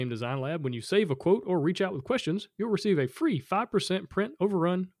Game Design Lab. When you save a quote or reach out with questions, you'll receive a free 5% print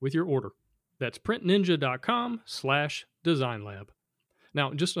overrun with your order. That's printninja.com/designlab.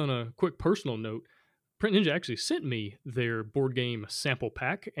 Now, just on a quick personal note, Print Ninja actually sent me their board game sample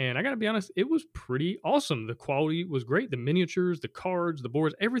pack, and I gotta be honest, it was pretty awesome. The quality was great. The miniatures, the cards, the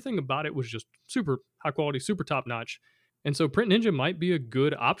boards, everything about it was just super high quality, super top notch. And so Print Ninja might be a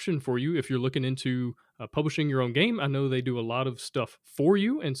good option for you if you're looking into publishing your own game. I know they do a lot of stuff for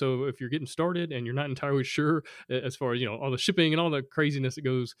you, and so if you're getting started and you're not entirely sure as far as all the shipping and all the craziness that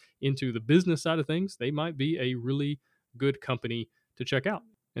goes into the business side of things, they might be a really good company to check out.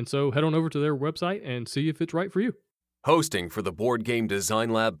 And so head on over to their website and see if it's right for you. Hosting for the Board Game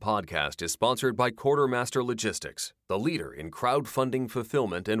Design Lab podcast is sponsored by Quartermaster Logistics, the leader in crowdfunding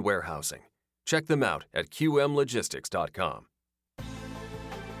fulfillment and warehousing. Check them out at qmlogistics.com.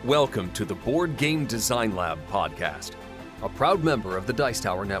 Welcome to the Board Game Design Lab podcast, a proud member of the Dice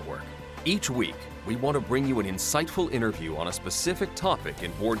Tower Network. Each week, we want to bring you an insightful interview on a specific topic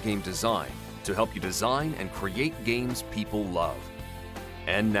in board game design to help you design and create games people love.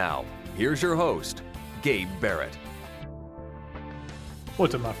 And now, here's your host, Gabe Barrett.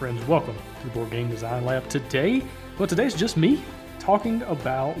 What's up, my friends? Welcome to the Board Game Design Lab. Today's just me talking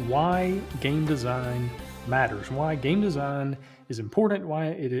about why game design matters, why game design is important, why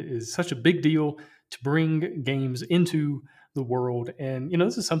it is such a big deal to bring games into the world. And,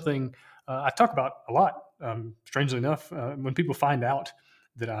 this is something I talk about a lot, strangely enough, when people find out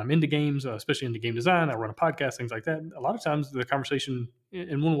that I'm into games, especially into game design, I run a podcast, things like that. A lot of times the conversation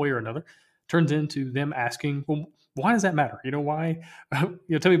in one way or another turns into them asking, well, why does that matter? Why, tell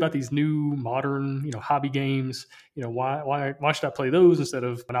me about these new modern, hobby games. Why should I play those instead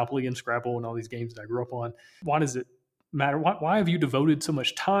of Monopoly and Scrabble and all these games that I grew up on? Why does it matter? Why have you devoted so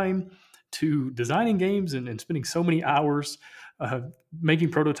much time to designing games and spending so many hours making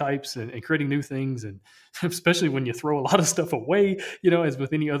prototypes and creating new things? And especially when you throw a lot of stuff away, as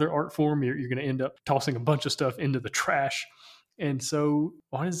with any other art form, you're going to end up tossing a bunch of stuff into the trash. And so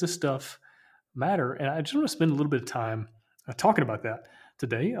why does this stuff matter? And I just want to spend a little bit of time talking about that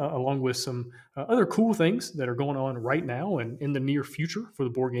today, along with some other cool things that are going on right now and in the near future for the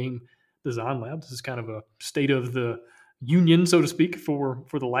Board Game Design Lab. This is kind of a state of the union, so to speak, for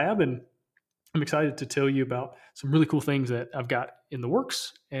the lab. And I'm excited to tell you about some really cool things that I've got in the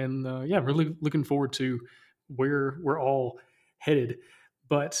works. And I'm really looking forward to where we're all headed.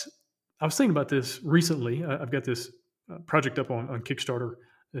 But I was thinking about this recently. I've got this project up on Kickstarter.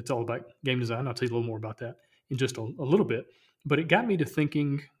 It's all about game design. I'll tell you a little more about that in just a little bit. But it got me to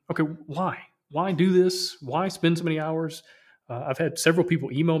thinking, okay, why? Why do this? Why spend so many hours? I've had several people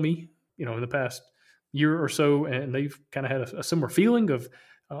email me, in the past year or so, and they've kind of had a similar feeling of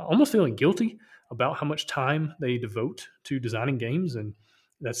almost feeling guilty about how much time they devote to designing games. And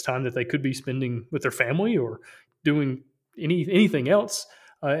that's time that they could be spending with their family or doing anything else.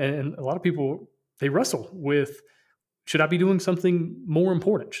 And a lot of people, they wrestle with, should I be doing something more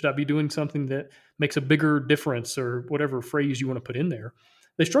important? Should I be doing something that makes a bigger difference, or whatever phrase you want to put in there?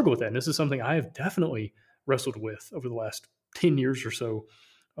 They struggle with that. And this is something I have definitely wrestled with over the last 10 years or so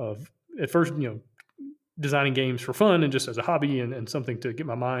of, at first, designing games for fun and just as a hobby and something to get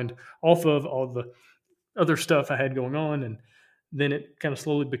my mind off of all the other stuff I had going on. And then it kind of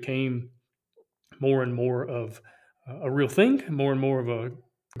slowly became more and more of a real thing, more and more of a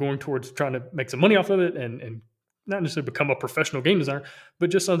going towards trying to make some money off of it and not necessarily become a professional game designer, but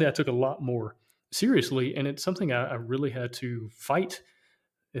just something I took a lot more seriously. And it's something I really had to fight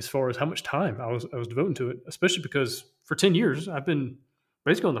as far as how much time I was devoting to it, especially because for 10 years, I've been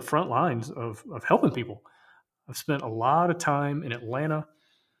basically on the front lines of helping people. I've spent a lot of time in Atlanta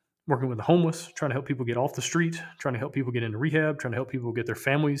working with the homeless, trying to help people get off the street, trying to help people get into rehab, trying to help people get their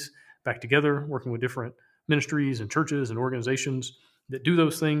families back together, working with different ministries and churches and organizations that do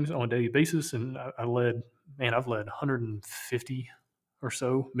those things on a daily basis. And I've led 150 or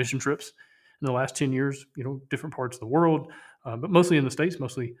so mission trips in the last 10 years, different parts of the world, but mostly in the States,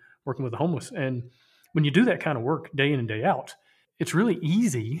 mostly working with the homeless. And when you do that kind of work day in and day out, it's really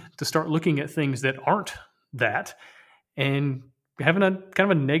easy to start looking at things that aren't that and having a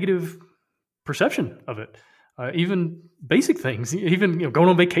kind of a negative perception of it. Even basic things, even going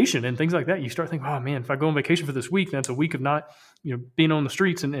on vacation and things like that. You start thinking, oh man, if I go on vacation for this week, that's a week of not being on the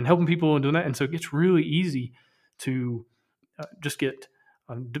streets and helping people and doing that. And so it gets really easy to just get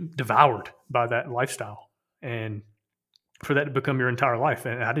devoured by that lifestyle, and for that to become your entire life.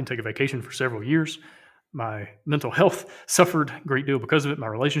 And I didn't take a vacation for several years. My mental health suffered a great deal because of it. My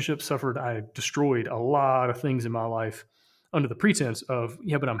relationships suffered. I destroyed a lot of things in my life under the pretense of,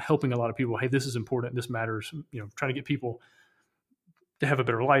 but I'm helping a lot of people. Hey, this is important. This matters. Trying to get people to have a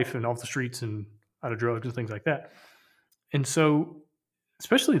better life and off the streets and out of drugs and things like that. And so,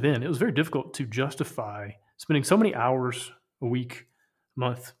 especially then, it was very difficult to justify spending so many hours a week,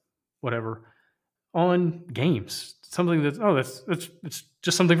 month, whatever, on games. Something that's it's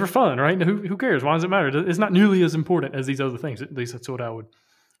just something for fun, right? And who cares? Why does it matter? It's not nearly as important as these other things. At least that's what I would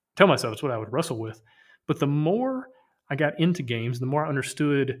tell myself. It's what I would wrestle with. But the more I got into games, the more I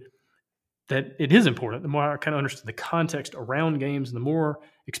understood that it is important. The more I kind of understood the context around games, and the more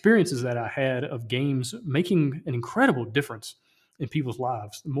experiences that I had of games making an incredible difference in people's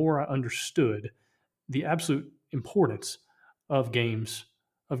lives, the more I understood the absolute importance of games,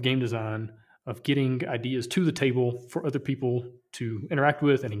 of game design, of getting ideas to the table for other people to interact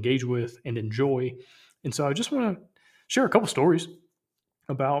with and engage with and enjoy. And so I just want to share a couple stories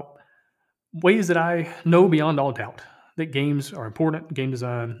about ways that I know beyond all doubt that games are important. Game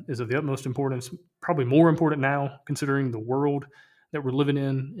design is of the utmost importance, probably more important now considering the world that we're living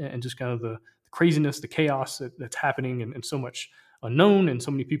in and just kind of the craziness, the chaos that's happening, and so much unknown, and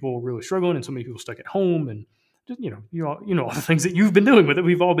so many people really struggling, and so many people stuck at home, and just, you know all the things that you've been dealing with, that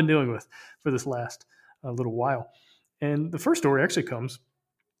we've all been dealing with for this last little while. And the first story actually comes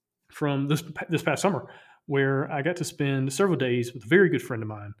from this past summer, where I got to spend several days with a very good friend of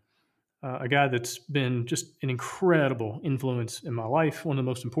mine, a guy that's been just an incredible influence in my life, one of the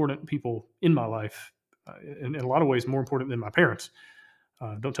most important people in my life, in a lot of ways more important than my parents.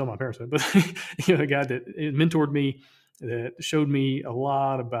 Don't tell my parents that, but a guy that mentored me, that showed me a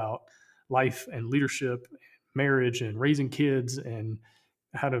lot about life and leadership, marriage and raising kids, and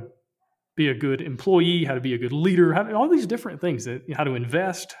how to be a good employee, how to be a good leader, all these different things, how to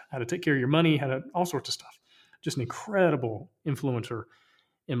invest, how to take care of your money, all sorts of stuff. Just an incredible influencer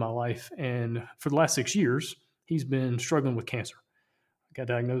in my life. And for the last 6 years, he's been struggling with cancer. Got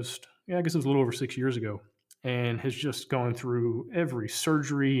diagnosed, I guess it was a little over 6 years ago, and has just gone through every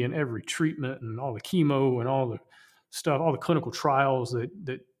surgery and every treatment and all the chemo and all the stuff, all the clinical trials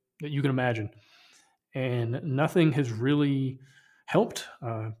that you can imagine. And nothing has really helped.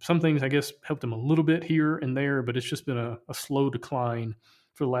 Some things, I guess, helped him a little bit here and there, but it's just been a slow decline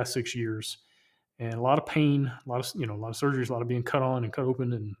for the last 6 years. And a lot of pain, a lot of surgeries, a lot of being cut on and cut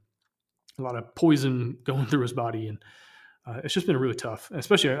open, and a lot of poison going through his body. And it's just been really tough.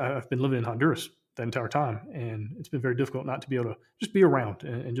 Especially, I've been living in Honduras that entire time, and it's been very difficult not to be able to just be around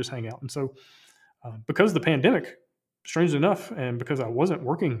and just hang out. And so, because of the pandemic, strangely enough, and because I wasn't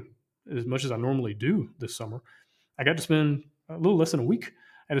working as much as I normally do this summer, I got to spend a little less than a week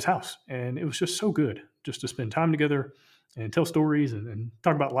at his house. And it was just so good just to spend time together and tell stories and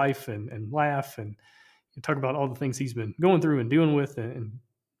talk about life and laugh and talk about all the things he's been going through and dealing with, and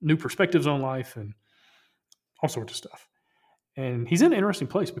new perspectives on life and all sorts of stuff. And he's in an interesting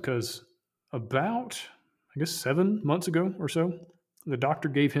place because about, I guess, 7 months ago or so, the doctor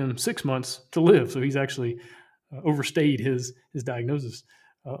gave him 6 months to live. So he's actually overstayed his diagnosis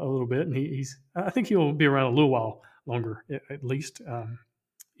a little bit. And I think he'll be around a little while longer, at least.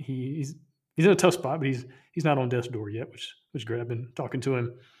 He's in a tough spot, but he's not on death's door yet, which is great. I've been talking to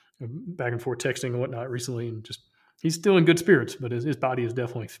him back and forth, texting and whatnot recently, and just he's still in good spirits, but his body is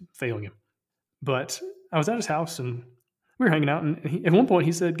definitely failing him. But I was at his house and we were hanging out, and at one point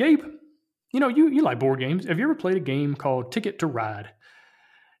he said, "Gabe, you like board games. Have you ever played a game called Ticket to Ride?"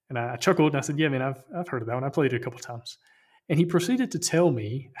 And I chuckled and I said, "Yeah, man, I've heard of that one. I played it a couple of times." And he proceeded to tell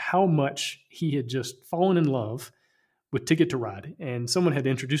me how much he had just fallen in love with Ticket to Ride. And someone had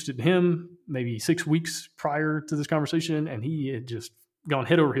introduced it to him maybe 6 weeks prior to this conversation, and he had just gone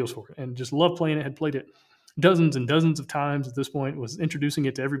head over heels for it and just loved playing it, had played it dozens and dozens of times at this point, was introducing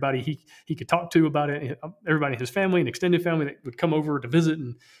it to everybody he could talk to about it, everybody in his family and extended family that would come over to visit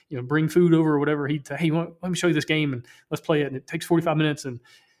and bring food over or whatever. He'd say, "Hey, let me show you this game and let's play it." And it takes 45 minutes.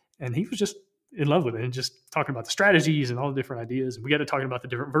 And he was just in love with it and just talking about the strategies and all the different ideas. And we got to talking about the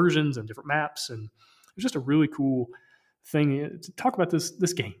different versions and different maps. And it was just a really cool thing to talk about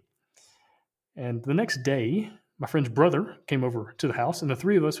this game. And the next day, my friend's brother came over to the house, and the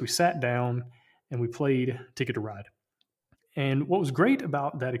three of us, we sat down and we played Ticket to Ride. And what was great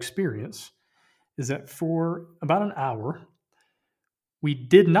about that experience is that for about an hour, we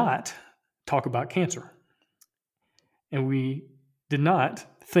did not talk about cancer. And we did not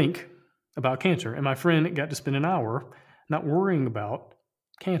think about cancer. And my friend got to spend an hour not worrying about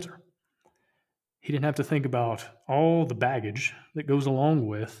cancer. He didn't have to think about all the baggage that goes along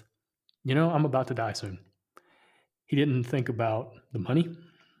with, I'm about to die soon. He didn't think about the money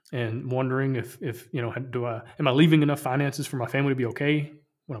and wondering if am I leaving enough finances for my family to be okay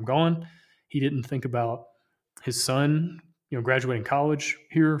when I'm gone? He didn't think about his son, graduating college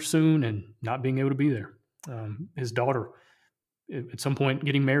here soon and not being able to be there. His daughter at some point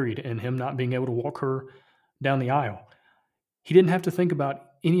getting married and him not being able to walk her down the aisle. He didn't have to think about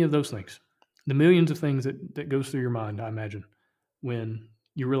any of those things. The millions of things that goes through your mind, I imagine, when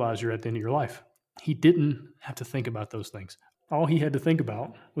you realize you're at the end of your life. He didn't have to think about those things. All he had to think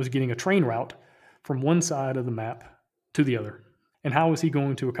about was getting a train route from one side of the map to the other. And how was he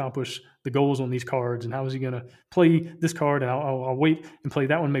going to accomplish the goals on these cards? And how is he going to play this card? And I'll wait and play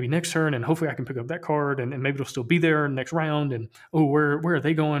that one maybe next turn. And hopefully I can pick up that card. And maybe it'll still be there next round. And, where are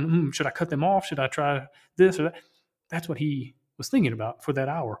they going? Should I cut them off? Should I try this or that? That's what he was thinking about for that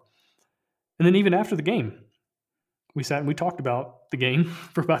hour. And then even after the game, we sat and we talked about the game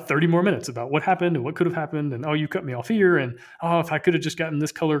for about 30 more minutes about what happened and what could have happened. And, you cut me off here. And, if I could have just gotten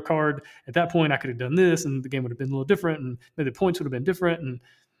this color card at that point, I could have done this and the game would have been a little different and maybe the points would have been different. And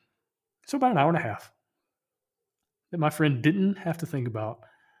so about an hour and a half that my friend didn't have to think about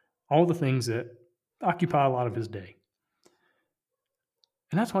all the things that occupy a lot of his day.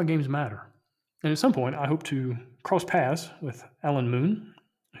 And that's why games matter. And at some point, I hope to cross paths with Alan Moon,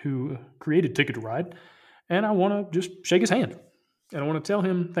 who created Ticket to Ride. And I want to just shake his hand. And I want to tell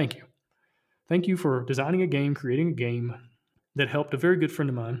him thank you. Thank you for designing a game, creating a game that helped a very good friend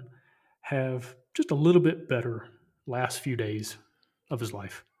of mine have just a little bit better last few days of his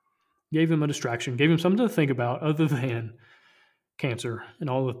life. Gave him a distraction, gave him something to think about other than cancer and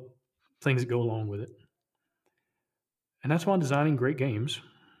all the things that go along with it. And that's why designing great games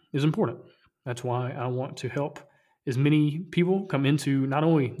is important. That's why I want to help as many people come into not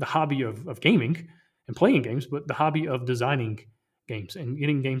only the hobby of gaming and playing games, but the hobby of designing games and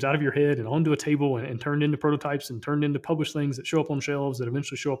getting games out of your head and onto a table and turned into prototypes and turned into published things that show up on shelves that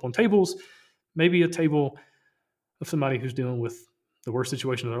eventually show up on tables, maybe a table of somebody who's dealing with the worst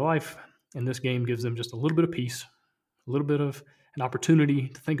situation of their life. And this game gives them just a little bit of peace, a little bit of an opportunity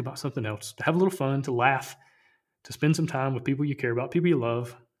to think about something else, to have a little fun, to laugh, to spend some time with people you care about, people you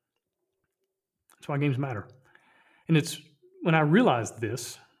love. That's why games matter. And it's when I realized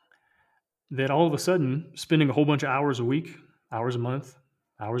this, that all of a sudden, spending a whole bunch of hours a week, hours a month,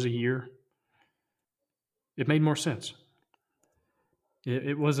 hours a year, it made more sense.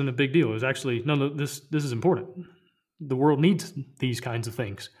 It wasn't a big deal. It was actually, no, this is important. The world needs these kinds of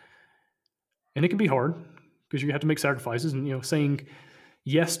things. And it can be hard because you have to make sacrifices. And, saying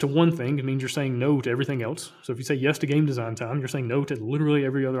yes to one thing means you're saying no to everything else. So if you say yes to game design time, you're saying no to literally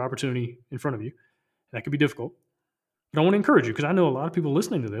every other opportunity in front of you. That could be difficult. But I want to encourage you because I know a lot of people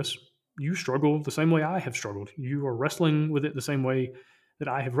listening to this, you struggle the same way I have struggled. You are wrestling with it the same way that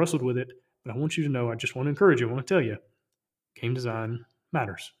I have wrestled with it. But I want you to know, I just want to encourage you. I want to tell you, game design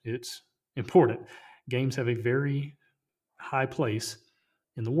matters. It's important. Games have a very high place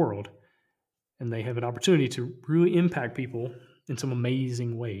in the world, and they have an opportunity to really impact people in some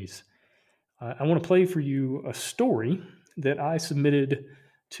amazing ways. I want to play for you a story that I submitted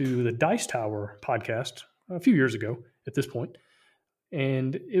to the Dice Tower podcast a few years ago at this point.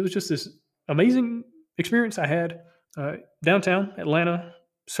 And it was just this amazing experience I had downtown Atlanta,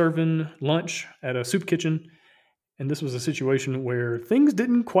 serving lunch at a soup kitchen. And this was a situation where things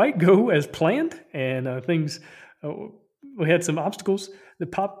didn't quite go as planned. And we had some obstacles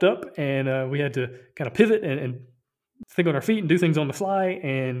that popped up, and we had to kind of pivot and think on our feet and do things on the fly.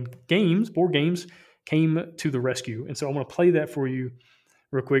 And board games, came to the rescue. And so I want to play that for you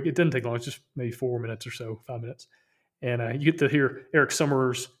real quick. It doesn't take long. It's just maybe 4 minutes or so, 5 minutes. And you get to hear Eric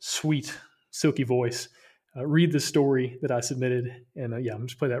Summerer's sweet, silky voice read the story that I submitted. And I'm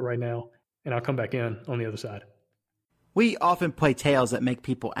just play that right now, and I'll come back in on the other side. We often play tales that make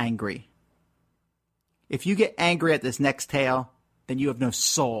people angry. If you get angry at this next tale, then you have no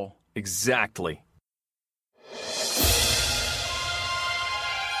soul. Exactly.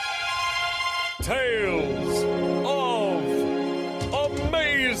 Tales of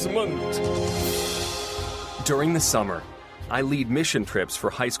Amazement. During the summer, I lead mission trips for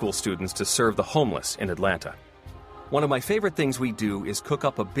high school students to serve the homeless in Atlanta. One of my favorite things we do is cook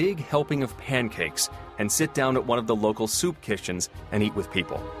up a big helping of pancakes and sit down at one of the local soup kitchens and eat with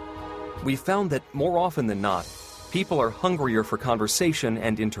people. We found that more often than not, people are hungrier for conversation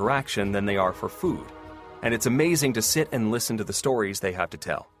and interaction than they are for food, and it's amazing to sit and listen to the stories they have to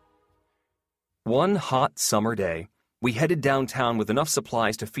tell. One hot summer day, we headed downtown with enough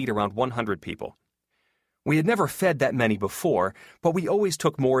supplies to feed around 100 people. We had never fed that many before, but we always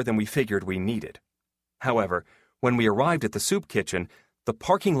took more than we figured we needed. However, when we arrived at the soup kitchen, the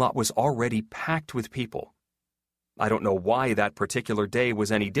parking lot was already packed with people. I don't know why that particular day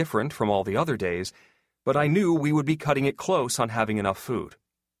was any different from all the other days, but I knew we would be cutting it close on having enough food.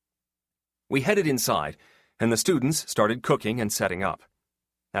 We headed inside, and the students started cooking and setting up.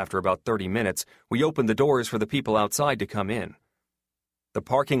 After about 30 minutes, we opened the doors for the people outside to come in. The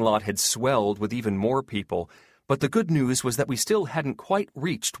parking lot had swelled with even more people, but the good news was that we still hadn't quite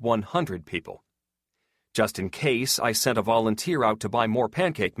reached 100 people. Just in case, I sent a volunteer out to buy more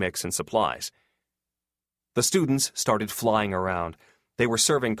pancake mix and supplies. The students started flying around. They were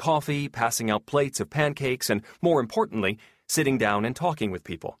serving coffee, passing out plates of pancakes, and, more importantly, sitting down and talking with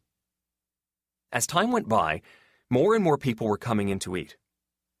people. As time went by, more and more people were coming in to eat.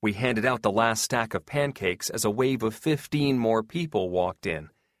 We handed out the last stack of pancakes as a wave of 15 more people walked in.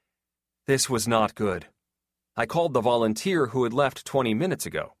 This was not good. I called the volunteer who had left 20 minutes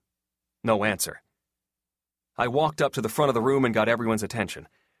ago. No answer. I walked up to the front of the room and got everyone's attention.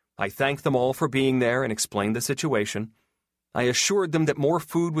 I thanked them all for being there and explained the situation. I assured them that more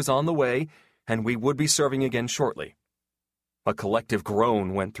food was on the way and we would be serving again shortly. A collective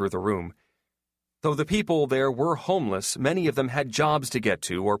groan went through the room. Though the people there were homeless, many of them had jobs to get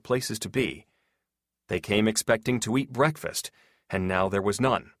to or places to be. They came expecting to eat breakfast, and now there was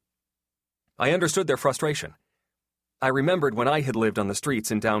none. I understood their frustration. I remembered when I had lived on the streets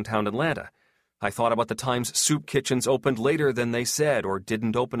in downtown Atlanta. I thought about the times soup kitchens opened later than they said or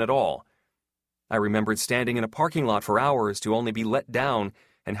didn't open at all. I remembered standing in a parking lot for hours to only be let down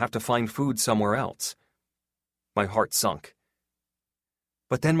and have to find food somewhere else. My heart sunk.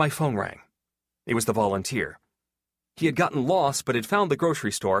 But then my phone rang. It was the volunteer. He had gotten lost but had found the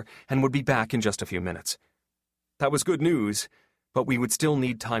grocery store and would be back in just a few minutes. That was good news, but we would still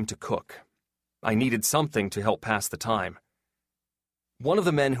need time to cook. I needed something to help pass the time. One of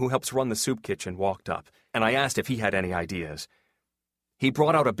the men who helps run the soup kitchen walked up, and I asked if he had any ideas. He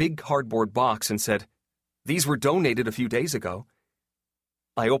brought out a big cardboard box and said, "These were donated a few days ago."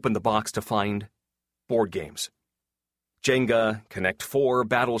 I opened the box to find board games. Jenga, Connect 4,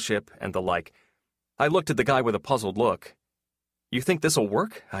 Battleship, and the like. I looked at the guy with a puzzled look. "You think this'll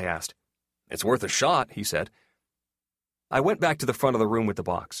work?" I asked. "It's worth a shot," he said. I went back to the front of the room with the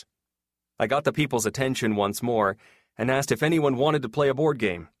box. I got the people's attention once more and asked if anyone wanted to play a board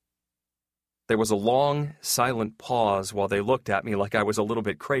game. There was a long, silent pause while they looked at me like I was a little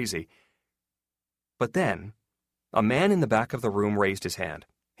bit crazy. But then, a man in the back of the room raised his hand.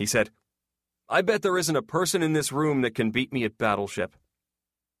 He said, "I bet there isn't a person in this room that can beat me at Battleship."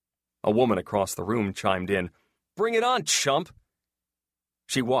 A woman across the room chimed in, "Bring it on, chump!"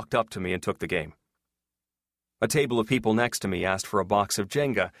 She walked up to me and took the game. A table of people next to me asked for a box of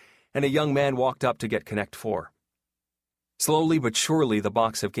Jenga, and a young man walked up to get Connect 4. Slowly but surely the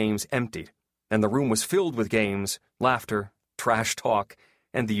box of games emptied, and the room was filled with games, laughter, trash talk,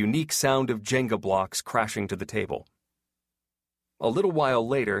 and the unique sound of Jenga blocks crashing to the table. A little while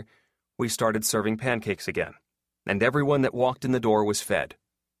later, we started serving pancakes again, and everyone that walked in the door was fed.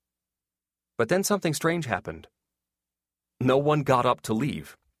 But then something strange happened. No one got up to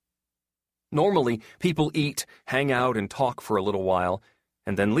leave. Normally, people eat, hang out, and talk for a little while,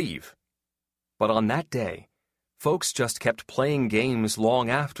 and then leave. But on that day, folks just kept playing games long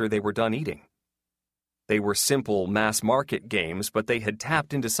after they were done eating. They were simple mass-market games, but they had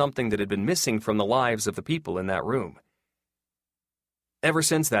tapped into something that had been missing from the lives of the people in that room. Ever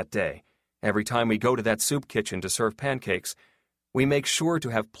since that day, every time we go to that soup kitchen to serve pancakes, we make sure to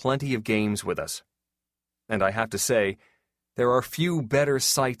have plenty of games with us. And I have to say, there are few better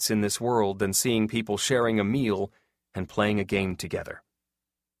sights in this world than seeing people sharing a meal and playing a game together.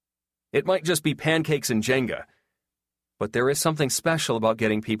 It might just be pancakes and Jenga, but there is something special about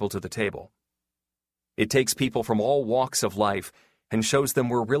getting people to the table. It takes people from all walks of life and shows them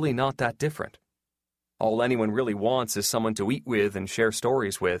we're really not that different. All anyone really wants is someone to eat with and share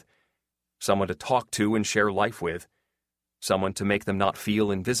stories with, someone to talk to and share life with, someone to make them not feel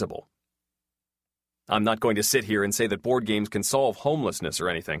invisible. I'm not going to sit here and say that board games can solve homelessness or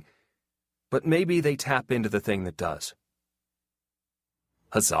anything, but maybe they tap into the thing that does.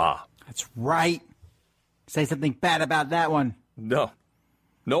 Huzzah. That's right. Say something bad about that one. No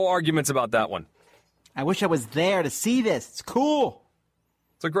arguments about that one. I wish I was there to see this. It's cool.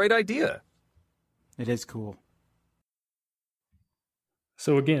 It's a great idea. It is cool.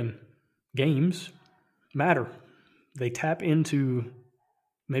 So again, games matter. They tap into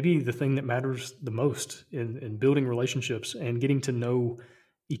maybe the thing that matters the most in building relationships and getting to know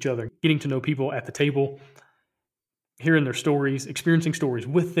each other, getting to know people at the table, hearing their stories, experiencing stories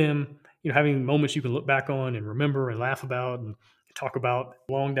with them, having moments you can look back on and remember and laugh about and talk about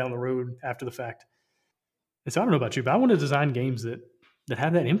long down the road after the fact. And so I don't know about you, but I want to design games that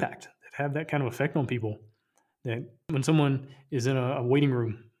have that impact, that have that kind of effect on people. That when someone is in a waiting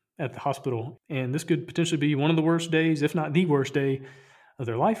room at the hospital, and this could potentially be one of the worst days, if not the worst day of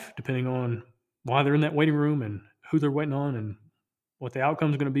their life, depending on why they're in that waiting room and who they're waiting on and what the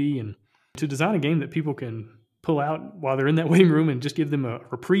outcome is going to be. And to design a game that people can pull out while they're in that waiting room and just give them a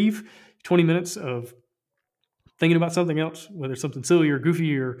reprieve, 20 minutes of thinking about something else, whether it's something silly or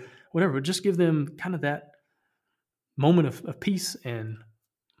goofy or whatever, but just give them kind of that moment of peace and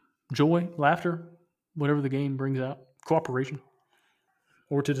joy, laughter, whatever the game brings out, cooperation.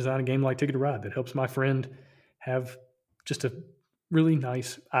 Or to design a game like Ticket to Ride that helps my friend have just a really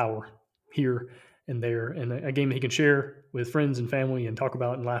nice hour here and there, and a game that he can share with friends and family and talk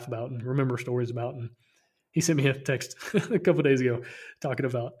about and laugh about and remember stories about. And he sent me a text a couple of days ago talking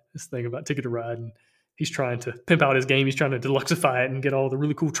about this thing about Ticket to Ride, and he's trying to pimp out his game. He's trying to deluxify it and get all the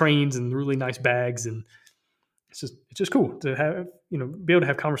really cool trains and really nice bags, and it's just cool to have, be able to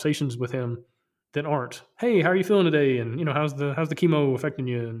have conversations with him that aren't, hey, how are you feeling today? And, how's the chemo affecting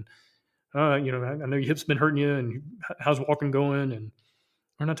you? And, I know your hip's been hurting you, and how's walking going? And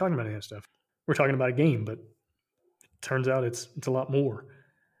we're not talking about any of that stuff. We're talking about a game, but it turns out it's a lot more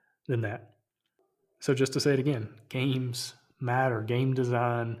than that. So just to say it again, games matter. Game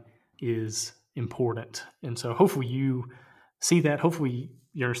design is important. And so hopefully you see that. Hopefully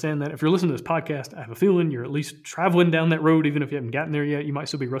you understand that. If you're listening to this podcast, I have a feeling you're at least traveling down that road. Even if you haven't gotten there yet, you might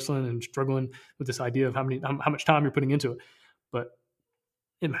still be wrestling and struggling with this idea of how much time you're putting into it. But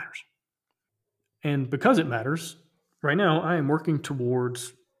it matters. And because it matters, right now I am working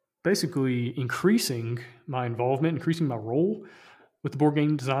towards basically increasing my involvement, increasing my role with the Board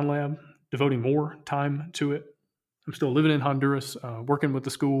Game Design Lab, devoting more time to it. I'm still living in Honduras, working with the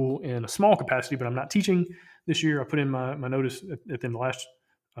school in a small capacity, but I'm not teaching this year. I put in my notice at the end of the last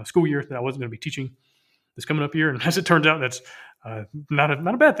school year that I wasn't going to be teaching this coming up year. And as it turns out, that's not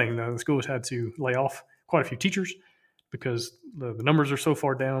a bad thing. The school has had to lay off quite a few teachers because the numbers are so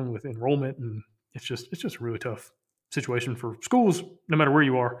far down with enrollment, and it's just a really tough situation for schools, no matter where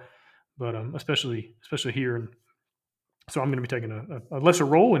you are, but especially here. And so I'm going to be taking a lesser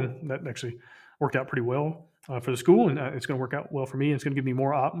role, and that actually worked out pretty well for the school, and it's going to work out well for me. And it's going to give me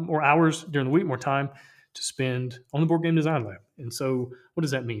more hours during the week, more time to spend on the Board Game Design Lab. And so what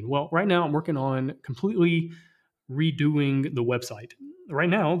does that mean? Well, right now I'm working on completely redoing the website. Right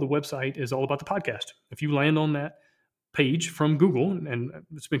now, the website is all about the podcast. If you land on that page from Google, and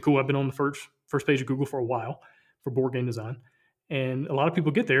it's been cool, I've been on the first page of Google for a while for Board Game Design, and a lot of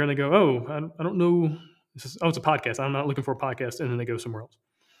people get there and they go, oh, I don't know, it's a podcast, I'm not looking for a podcast, and then they go somewhere else.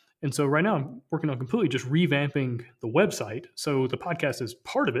 And so right now I'm working on completely just revamping the website. So the podcast is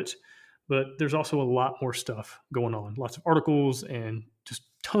part of it, but there's also a lot more stuff going on, lots of articles and just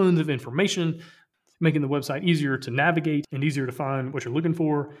tons of information, making the website easier to navigate and easier to find what you're looking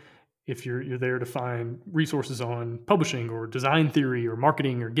for. If you're there to find resources on publishing or design theory or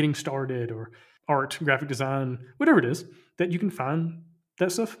marketing or getting started or art, graphic design, whatever it is, that you can find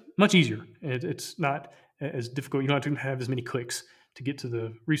that stuff much easier. It's not as difficult. You don't have to have as many clicks to get to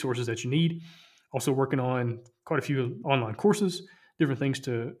the resources that you need. Also working on quite a few online courses, different things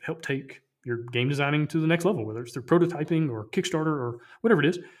to help take your game designing to the next level, whether it's through prototyping or Kickstarter or whatever it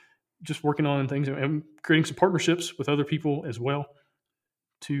is. Just working on things and creating some partnerships with other people as well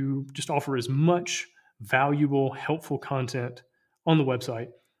to just offer as much valuable, helpful content on the website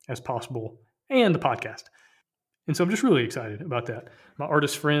as possible and the podcast. And so I'm just really excited about that. My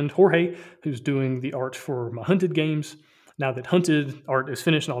artist friend, Jorge, who's doing the art for my Hunted games, now that Hunted art is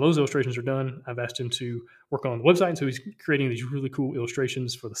finished and all those illustrations are done, I've asked him to work on the website. And so he's creating these really cool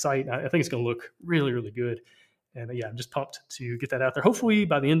illustrations for the site. I think it's going to look really, really good. And yeah, I'm just pumped to get that out there. Hopefully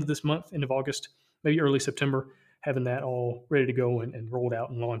by the end of this month, end of August, maybe early September, having that all ready to go and rolled out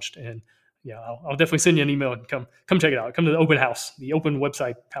and launched. And yeah, I'll definitely send you an email and come check it out. Come to the open house, the open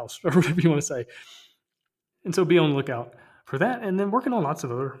website house, or whatever you want to say. And so be on the lookout for that. And then working on lots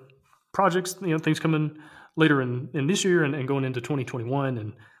of other projects, things coming later in this year and going into 2021,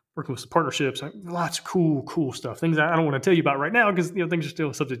 and working with some partnerships, lots of cool stuff. Things I don't want to tell you about right now because things are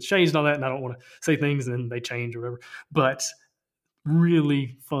still subject to change and all that, and I don't want to say things and then they change or whatever. But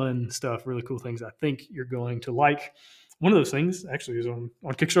really fun stuff, really cool things I think you're going to like. One of those things actually is on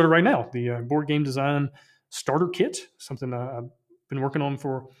Kickstarter right now, the Board Game Design Starter Kit, something I've been working on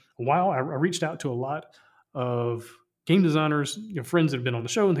for a while. I reached out to a lot of game designers, friends that have been on the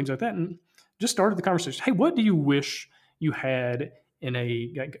show and things like that, and just started the conversation. Hey, what do you wish you had in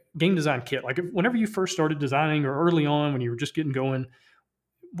a game design kit? Like whenever you first started designing or early on when you were just getting going,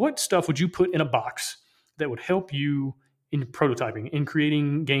 what stuff would you put in a box that would help you in prototyping, in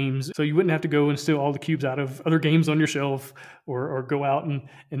creating games, so you wouldn't have to go and steal all the cubes out of other games on your shelf or go out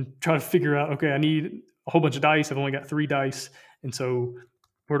and try to figure out, okay, I need a whole bunch of dice. I've only got 3 dice. And so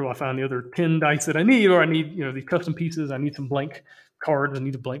where do I find the other 10 dice that I need? Or I need, these custom pieces. I need some blank cards. I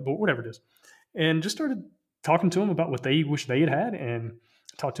need a blank board, whatever it is. And just started talking to them about what they wish they had and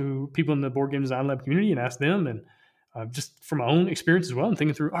talked to people in the Board Game Design Lab community and asked them, and just from my own experience as well, and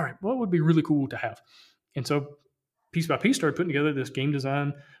thinking through, all right, what would be really cool to have? And so piece by piece started putting together this game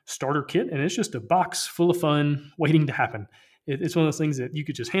design starter kit, and it's just a box full of fun waiting to happen. It's one of those things that you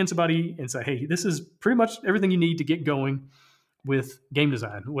could just hand somebody and say, hey, this is pretty much everything you need to get going with game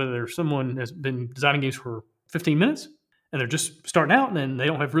design. Whether someone has been designing games for 15 minutes and they're just starting out and they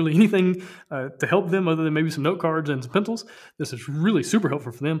don't have really anything to help them other than maybe some note cards and some pencils, this is really super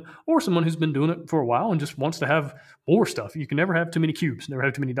helpful for them. Or someone who's been doing it for a while and just wants to have more stuff. You can never have too many cubes, never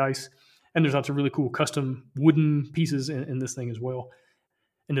have too many dice. And there's lots of really cool custom wooden pieces in this thing as well.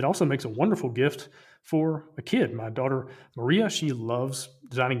 And it also makes a wonderful gift for a kid. My daughter, Maria, she loves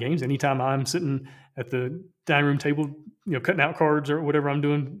designing games. Anytime I'm sitting at the dining room table, cutting out cards or whatever I'm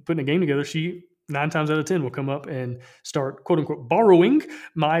doing, putting a game together, she 9 times out of 10 will come up and start, quote unquote, borrowing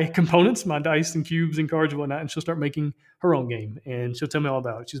my components, my dice and cubes and cards and whatnot. And she'll start making her own game. And she'll tell me all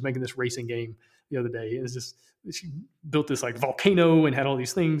about it. She's making this racing game the other day. It's just, she built this like volcano and had all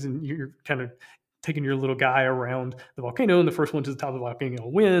these things. And you're kind of taking your little guy around the volcano, and the first one to the top of the volcano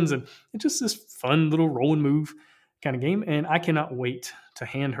wins. And it's just this fun little roll and move kind of game. And I cannot wait to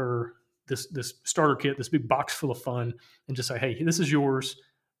hand her this starter kit, this big box full of fun, and just say, hey, this is yours.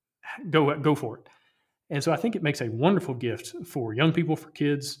 Go for it. And so I think it makes a wonderful gift for young people, for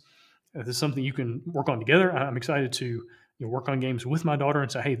kids. This is something you can work on together. I'm excited to work on games with my daughter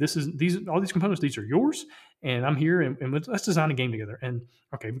and say, hey, all these components, these are yours, and I'm here, and let's design a game together. And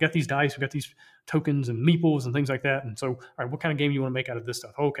okay, we've got these dice, we've got these tokens and meeples and things like that. And so, all right, what kind of game do you want to make out of this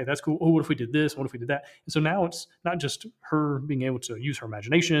stuff? Oh, okay, that's cool. Oh, what if we did this? What if we did that? And so now it's not just her being able to use her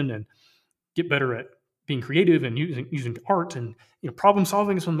imagination and get better at being creative and using art, and problem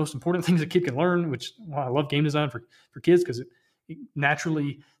solving is one of the most important things a kid can learn, which I love game design for kids, because it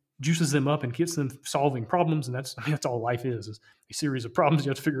naturally juices them up and gets them solving problems. And that's all life is a series of problems you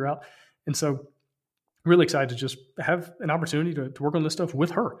have to figure out. And so really excited to just have an opportunity to work on this stuff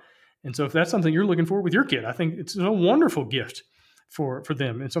with her. And so if that's something you're looking for with your kid, I think it's a wonderful gift for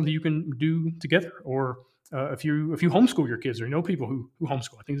them, and something you can do together. Or if you homeschool your kids, or people who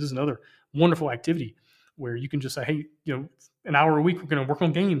homeschool, I think this is another wonderful activity where you can just say, hey, an hour a week, we're going to work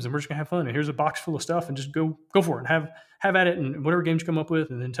on games and we're just going to have fun. And here's a box full of stuff, and just go for it and have at it, and whatever games you come up with,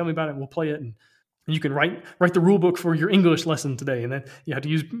 and then tell me about it and we'll play it. And you can write the rule book for your English lesson today. And then you have to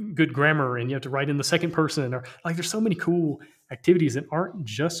use good grammar, and you have to write in the second person, or like, there's so many cool activities that aren't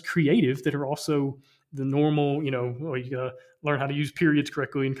just creative, that are also the normal, you gotta learn how to use periods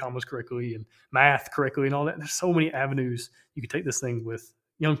correctly and commas correctly and math correctly and all that. There's so many avenues you can take this thing with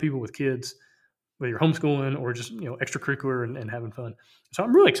young people, with kids, whether you're homeschooling or just extracurricular and having fun. So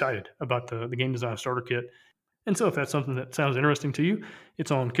I'm really excited about the game design starter kit. And so if that's something that sounds interesting to you,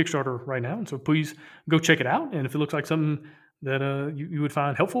 it's on Kickstarter right now. And so please go check it out. And if it looks like something that you would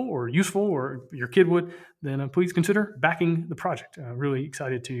find helpful or useful, or your kid would, then please consider backing the project. Really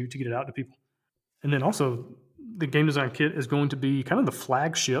excited to get it out to people. And then also, the game design kit is going to be kind of the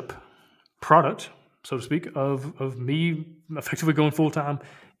flagship product, so to speak, of me effectively going full-time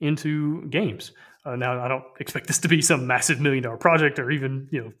into games. Now, I don't expect this to be some massive $1 million project, or even,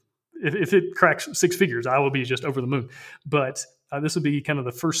 if it cracks 6 figures, I will be just over the moon. But this will be kind of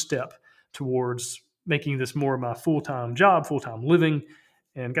the first step towards making this more of my full-time job, full-time living,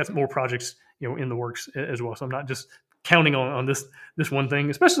 and got some more projects, in the works as well. So I'm not just counting on this one thing,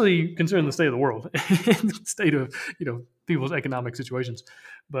 especially considering the state of the world and the state of, people's economic situations.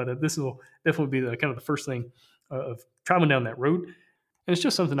 But this will definitely be the kind of the first thing of traveling down that road. And it's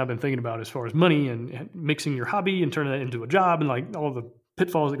just something I've been thinking about as far as money and mixing your hobby and turning that into a job, and like all the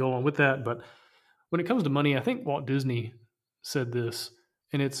pitfalls that go along with that. But when it comes to money, I think Walt Disney said this,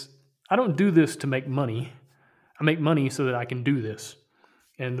 and it's, I don't do this to make money. I make money so that I can do this.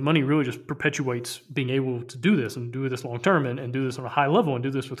 And the money really just perpetuates being able to do this, and do this long term, and do this on a high level, and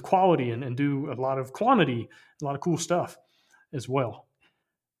do this with quality, and do a lot of quantity, a lot of cool stuff as well.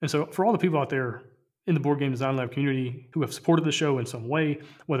 And so for all the people out there in the Board Game Design Lab community who have supported the show in some way,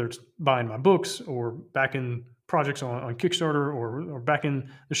 whether it's buying my books or backing projects on Kickstarter, or backing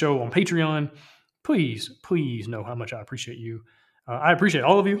the show on Patreon, please know how much I appreciate you. I appreciate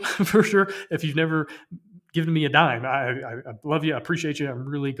all of you for sure. If you've never given me a dime, I love you. I appreciate you. I'm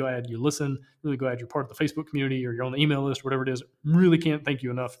really glad you listen. Really glad you're part of the Facebook community, or you're on the email list, whatever it is. Really can't thank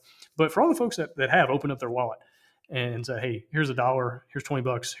you enough. But for all the folks that have opened up their wallet and say, hey, here's $1, here's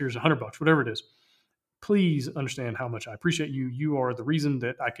 $20, here's $100, whatever it is, please understand how much I appreciate you. You are the reason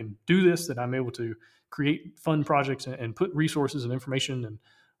that I can do this, that I'm able to create fun projects and put resources and information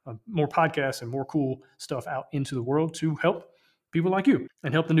and more podcasts and more cool stuff out into the world to help people like you,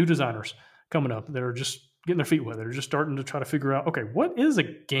 and help the new designers coming up that are just getting their feet wet. They're just starting to try to figure out, okay, what is a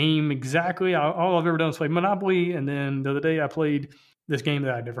game exactly? All I've ever done is play Monopoly. And then the other day I played this game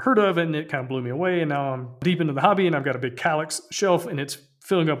that I'd never heard of, and it kind of blew me away. And now I'm deep into the hobby, and I've got a big Kallax shelf, and it's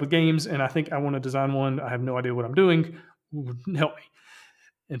filling up with games. And I think I want to design one. I have no idea what I'm doing. Help me.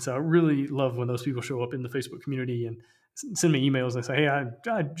 And so I really love when those people show up in the Facebook community and send me emails and say, hey,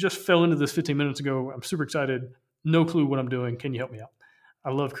 I just fell into this 15 minutes ago. I'm super excited. No clue what I'm doing. Can you help me out? I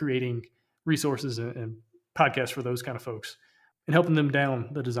love creating resources and podcasts for those kind of folks and helping them down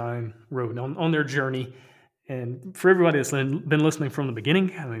the design road on their journey. And for everybody that's been listening from the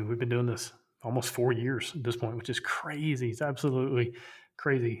beginning, I mean, we've been doing this almost 4 years at this point, which is crazy. It's absolutely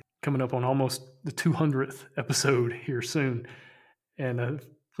crazy. Coming up on almost the 200th episode here soon. And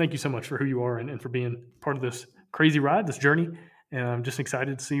thank you so much for who you are and for being part of this crazy ride, this journey. And I'm just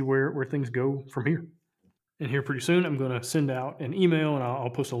excited to see where things go from here. And here pretty soon, I'm going to send out an email, and I'll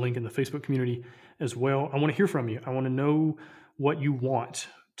post a link in the Facebook community as well. I want to hear from you. I want to know what you want.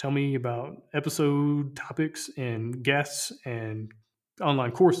 Tell me about episode topics and guests and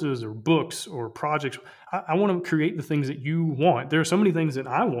online courses or books or projects. I want to create the things that you want. There are so many things that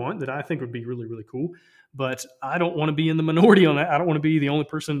I want that I think would be really, really cool, but I don't want to be in the minority on that. I don't want to be the only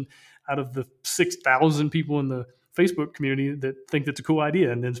person out of the 6,000 people in the Facebook community that think that's a cool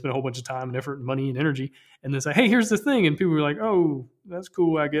idea and then spend a whole bunch of time and effort and money and energy and then say, hey, here's this thing. And people are like, oh, that's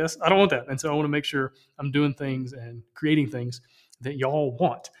cool, I guess. I don't want that. And so I want to make sure I'm doing things and creating things that y'all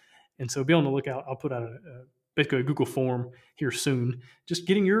want. And so be on the lookout. I'll put out basically a Google form here soon, just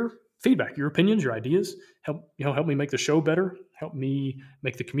getting your feedback, your opinions, your ideas, help me make the show better, help me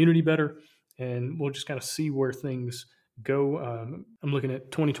make the community better. And we'll just kind of see where things go. I'm looking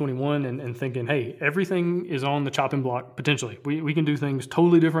at 2021 and thinking, hey, everything is on the chopping block potentially. We can do things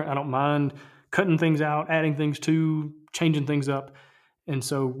totally different. I don't mind cutting things out, adding things to, changing things up. And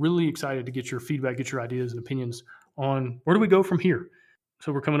so really excited to get your feedback, get your ideas and opinions on where do we go from here.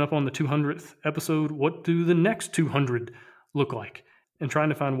 So we're coming up on the 200th episode. What do the next 200 look like? And trying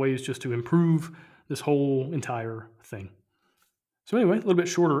to find ways just to improve this whole entire thing. So anyway, a little bit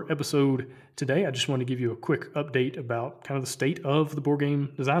shorter episode today. I just want to give you a quick update about kind of the state of the Board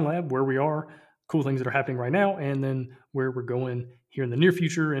Game Design Lab, where we are, cool things that are happening right now, and then where we're going here in the near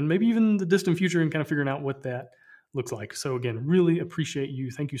future and maybe even the distant future and kind of figuring out what that looks like. So again, really appreciate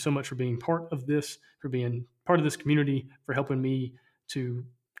you. Thank you so much for being part of this, for being part of this community, for helping me to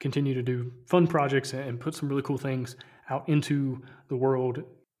continue to do fun projects and put some really cool things out into the world.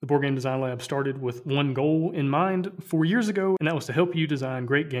 The Board Game Design Lab started with one goal in mind 4 years ago, and that was to help you design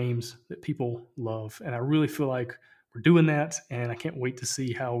great games that people love. And I really feel like we're doing that, and I can't wait to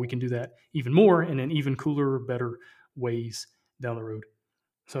see how we can do that even more and in even cooler, better ways down the road.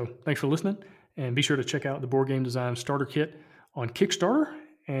 So thanks for listening, and be sure to check out the Board Game Design Starter Kit on Kickstarter,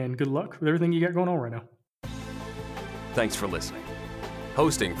 and good luck with everything you got going on right now. Thanks for listening.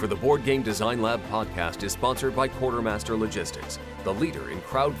 Hosting for the Board Game Design Lab podcast is sponsored by Quartermaster Logistics, the leader in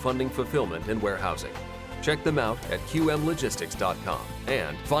crowdfunding fulfillment and warehousing. Check them out at qmlogistics.com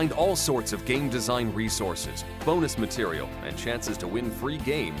and find all sorts of game design resources, bonus material, and chances to win free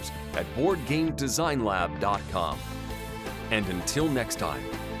games at BoardGameDesignLab.com. And until next time,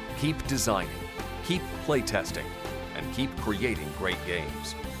 keep designing, keep playtesting, and keep creating great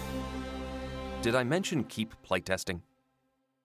games. Did I mention keep playtesting?